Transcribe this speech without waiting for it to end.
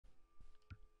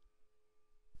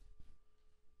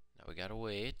gotta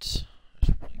wait.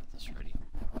 Just get this ready.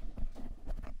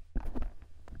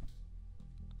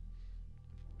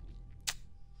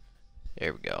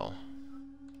 There we go.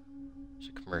 There's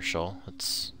a commercial.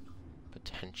 It's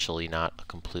potentially not a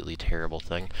completely terrible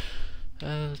thing.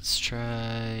 Let's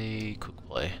try quick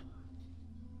play.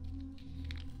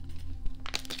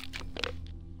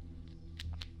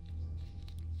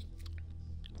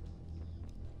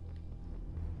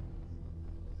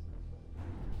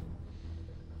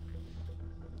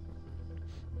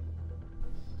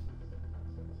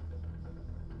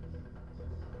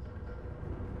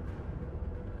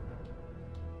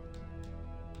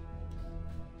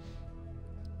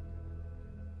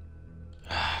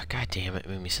 God damn it,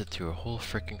 made me sit through a whole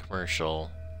freaking commercial.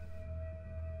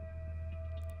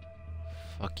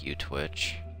 Fuck you,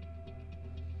 Twitch.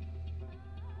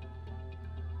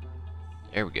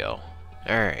 There we go.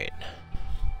 Alright.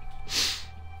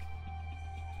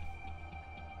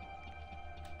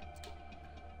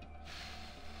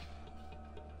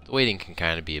 The waiting can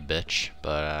kind of be a bitch,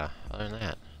 but other than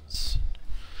that, it's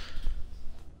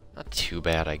not too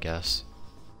bad, I guess.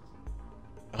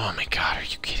 Oh my god, are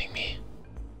you kidding me?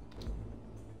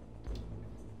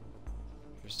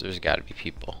 There's gotta be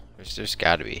people. There's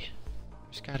gotta be.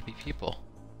 There's gotta be people.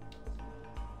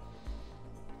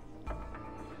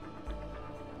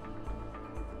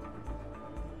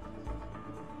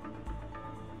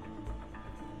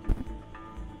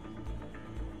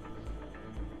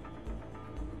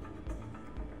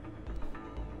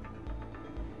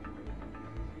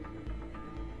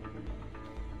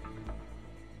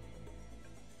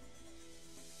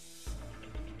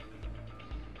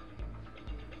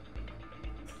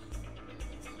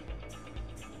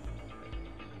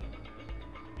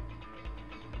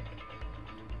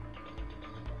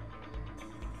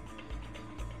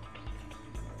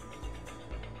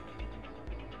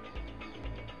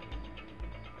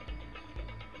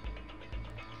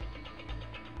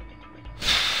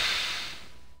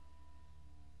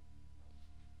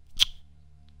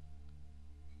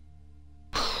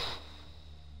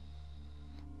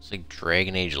 It's like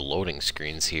Dragon Age loading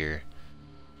screens here.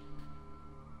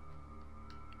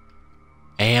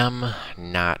 Am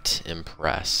not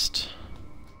impressed.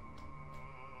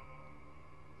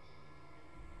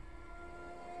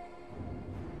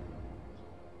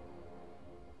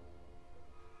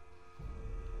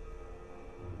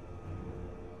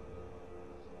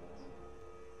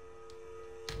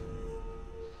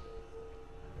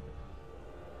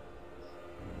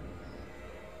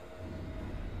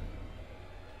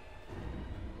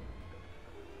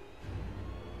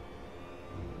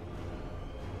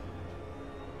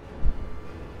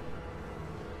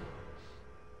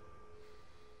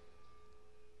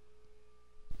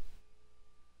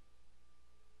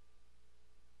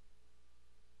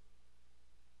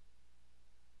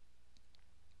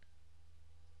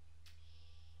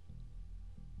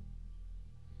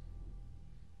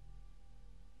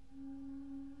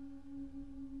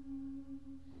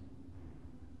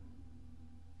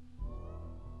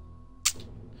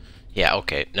 Yeah,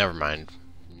 okay, never mind.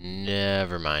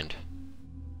 Never mind.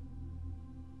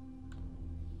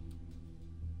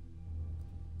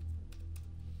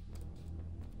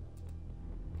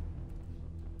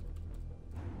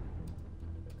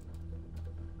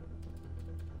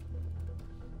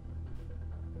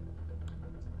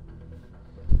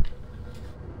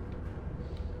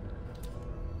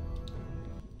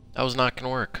 That was not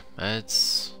gonna work.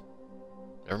 It's...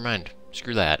 Never mind.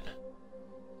 Screw that.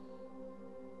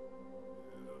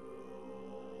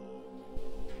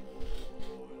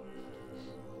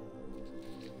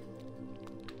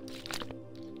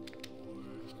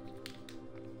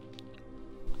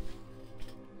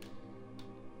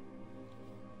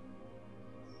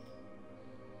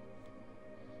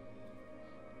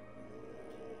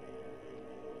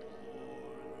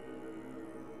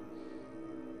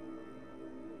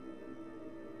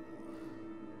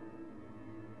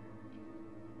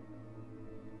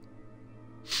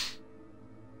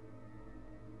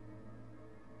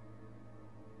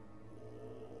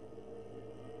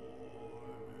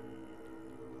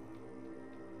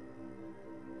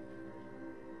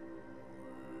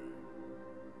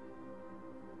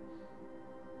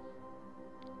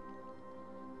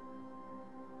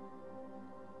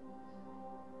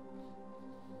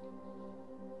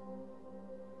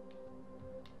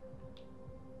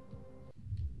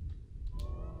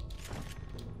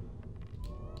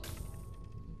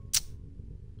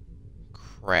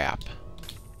 Crap.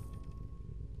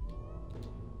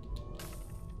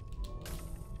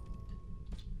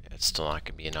 It's still not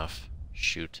gonna be enough.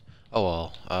 Shoot. Oh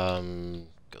well,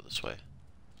 go this way.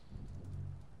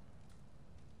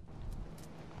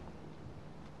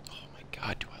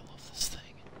 God, do I love this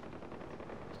thing.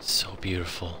 It's so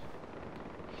beautiful.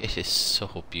 It is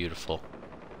so beautiful.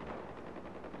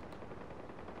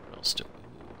 What else do... Ooh,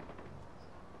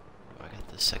 I got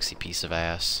this sexy piece of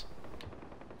ass.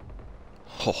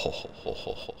 Ho ho ho ho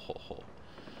ho ho ho ho.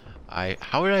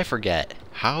 How did I forget?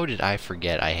 How did I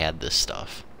forget I had this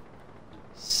stuff?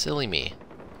 Silly me.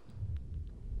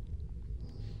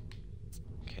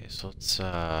 Okay, so let's,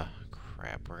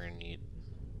 crap, we're gonna need...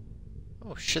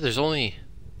 Oh shit, there's only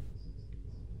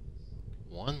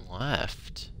one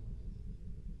left.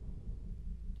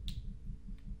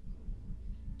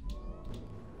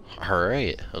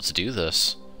 Alright, let's do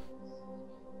this.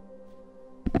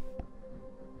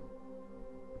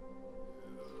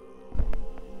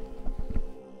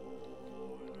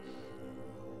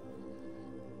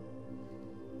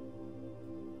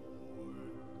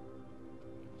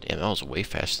 Damn, that was way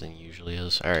faster than it usually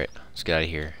is. Alright, let's get out of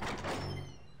here.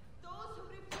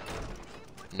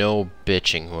 No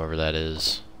bitching, whoever that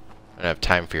is. I don't have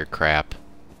time for your crap.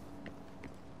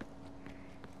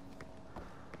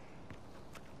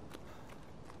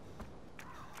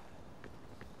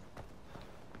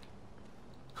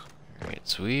 Alright,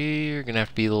 so we're gonna have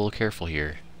to be a little careful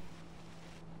here.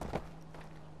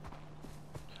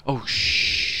 Oh,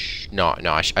 shh. No,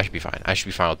 I should be fine. I should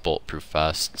be fine with bulletproof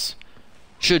vests.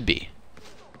 Should be.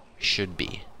 Should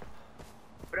be.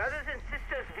 Brothers and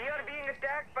sisters, we are being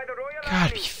attacked by the Royal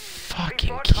Gotta Army. be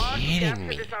fucking kidding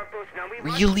me.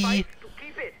 Really? Send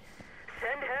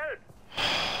help.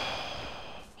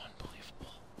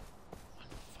 Unbelievable.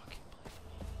 Unfucking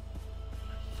believable.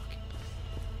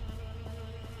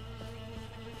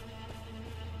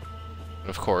 And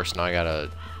of course, now I gotta...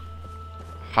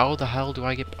 How the hell do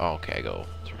I get... Oh, okay, I go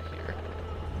through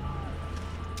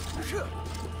here.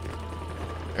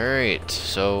 Alright,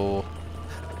 so...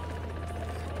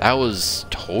 That was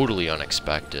totally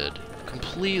unexpected.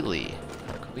 Completely.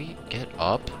 Can we get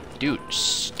up? Dude,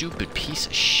 stupid piece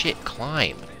of shit,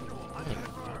 climb.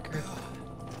 Motherfucker.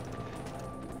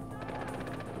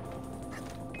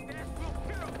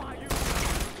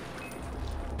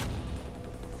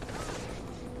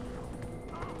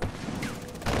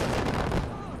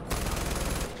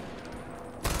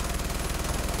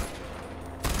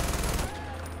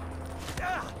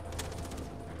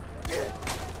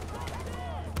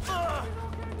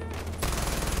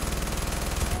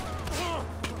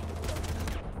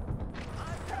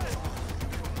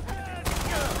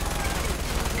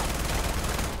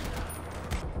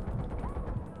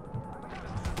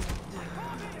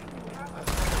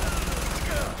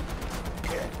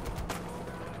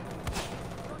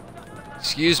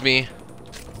 Excuse me.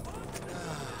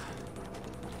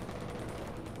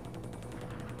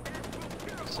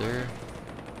 Sir.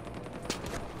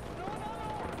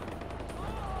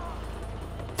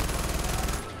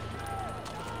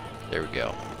 There we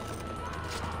go.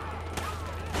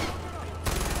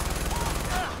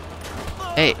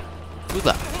 Hey, who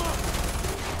the?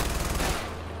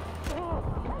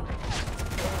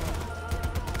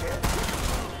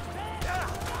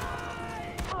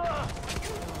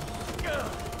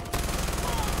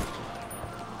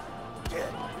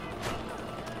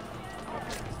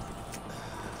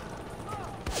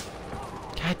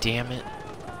 God damn it.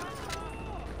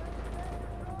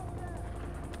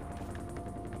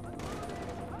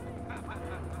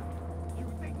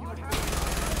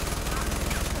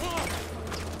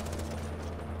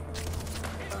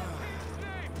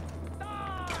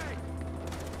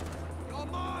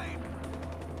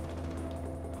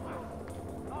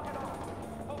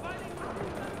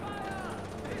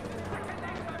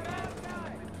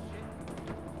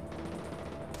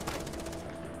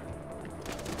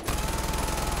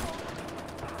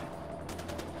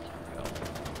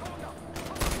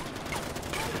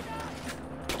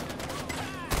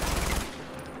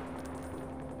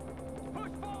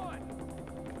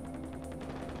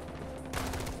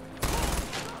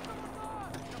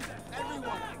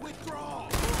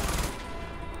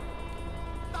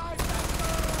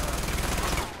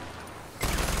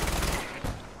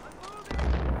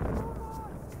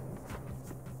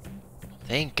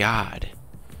 Thank God.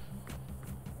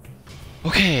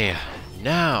 Okay,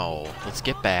 now let's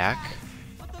get back.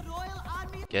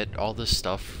 Get all this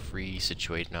stuff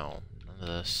resituated. No, none of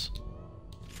this.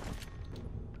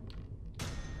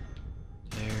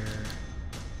 There.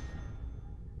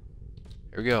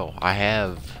 Here we go. I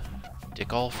have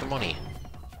dick all for money.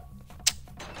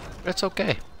 That's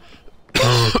okay.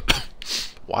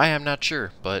 Why, I'm not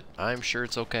sure, but I'm sure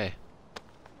it's okay.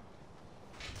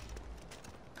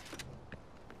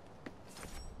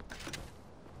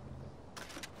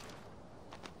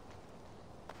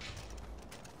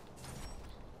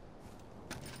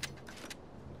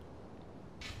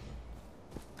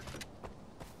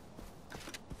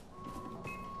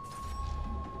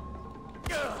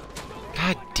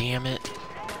 God damn it.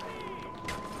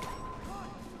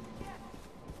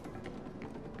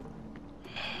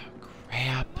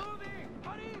 Crap.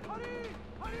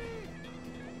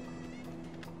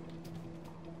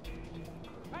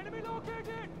 Enemy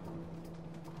located!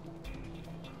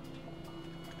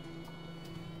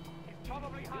 It's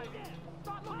probably hiding.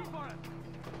 Start looking for it!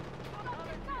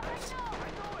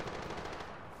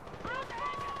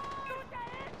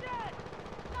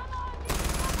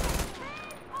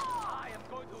 I am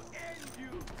going to end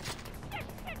you!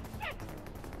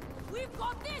 We've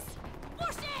got this!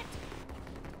 Push it!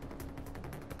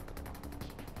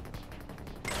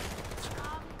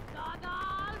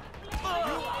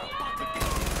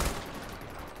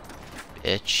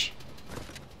 Bitch.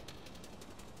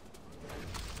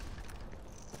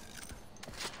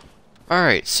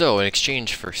 Alright, so in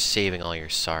exchange for saving all your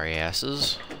sorry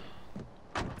asses,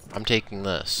 I'm taking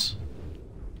this.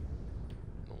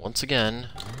 Once again,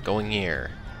 going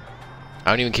here. I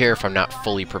don't even care if I'm not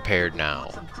fully prepared now.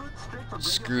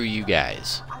 Screw you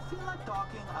guys.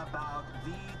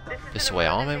 Piss away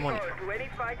all my money. To any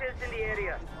fighters in the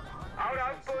area. Our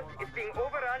outpost is being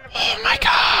overrun by Oh my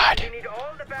god! We need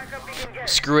all the backup we can get.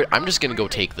 Screw it, I'm just gonna go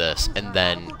take this, and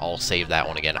then I'll save that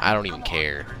one again. I don't even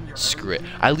care. Screw it.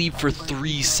 I leave for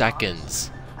 3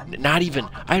 seconds. Not even,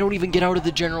 I don't even get out of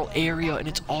the general area, and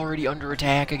it's already under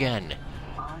attack again.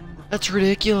 That's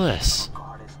ridiculous.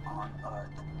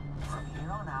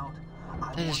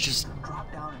 That is just...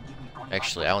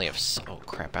 Actually, I only have... Oh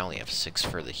crap, I only have 6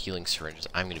 for the healing syringes.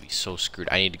 I'm gonna be so screwed.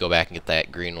 I need to go back and get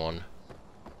that green one.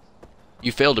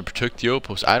 You failed to protect the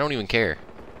outpost. I don't even care.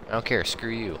 I don't care.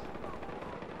 Screw you.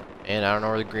 And I don't know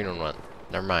where the green one went.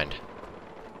 Never mind.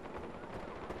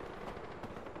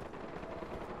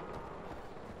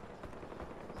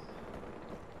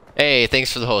 Hey,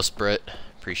 thanks for the host, Britt.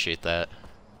 Appreciate that.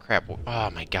 Crap.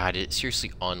 Oh my god, it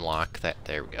seriously unlocked that.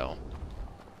 There we go.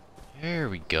 There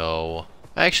we go.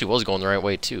 I actually was going the right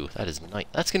way, too. That is nice.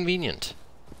 That's convenient.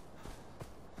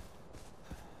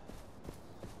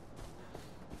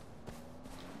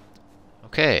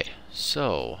 Okay,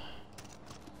 so...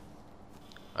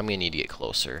 I'm gonna need to get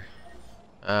closer.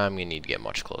 I'm gonna need to get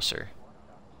much closer.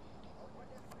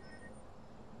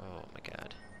 Oh my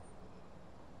god.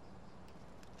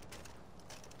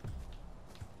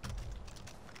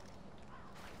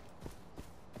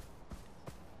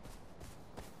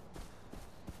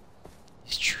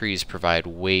 These trees provide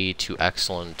way too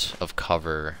excellent of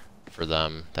cover for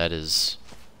them. That is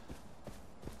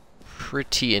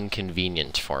pretty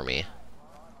inconvenient for me.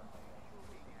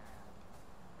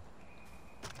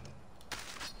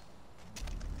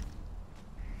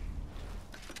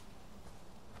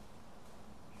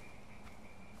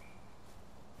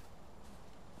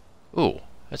 Ooh,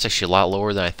 that's actually a lot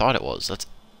lower than I thought it was. That's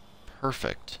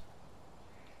perfect.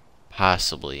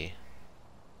 Possibly.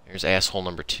 There's asshole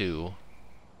number 2.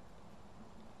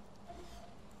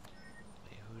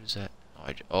 Wait, who is that?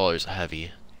 Oh, there's a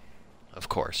heavy. Of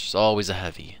course, there's always a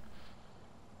heavy.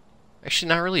 Actually,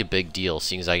 not really a big deal,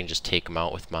 seeing as I can just take him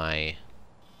out with my...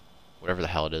 whatever the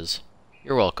hell it is.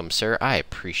 You're welcome, sir. I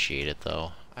appreciate it,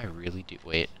 though. I really do.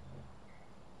 Wait.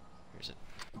 Here's it.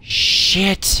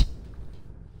 Shit!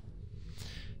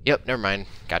 Yep, never mind.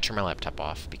 Gotta turn my laptop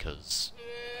off because...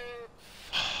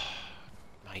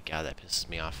 my god, that pisses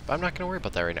me off. But I'm not gonna worry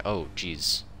about that right now. Oh,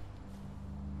 jeez.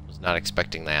 Was not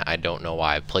expecting that. I don't know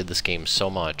why. I've played this game so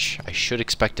much. I should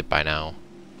expect it by now.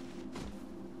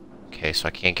 Okay, so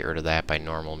I can't get rid of that by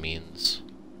normal means.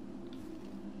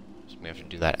 So we have to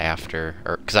do that after.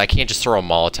 Or, because I can't just throw a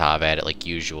Molotov at it like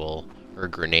usual. Or a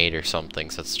grenade or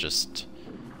something, so it's just...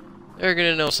 they're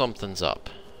gonna know something's up.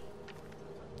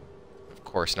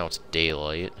 Of course, now it's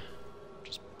daylight.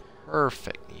 Just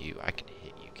perfect. I can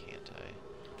hit you, can't I?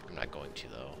 I'm not going to,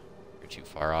 though. You're too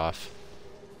far off.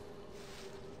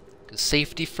 'Cause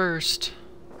safety first.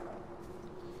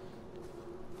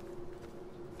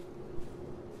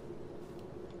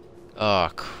 Oh,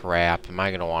 crap. Am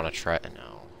I gonna want to try...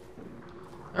 No.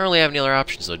 I don't really have any other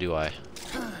options, though, do I?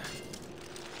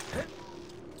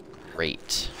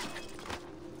 Great.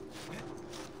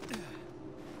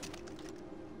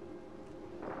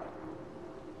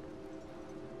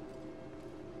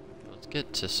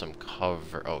 Get to some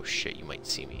cover. Oh shit, you might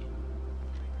see me.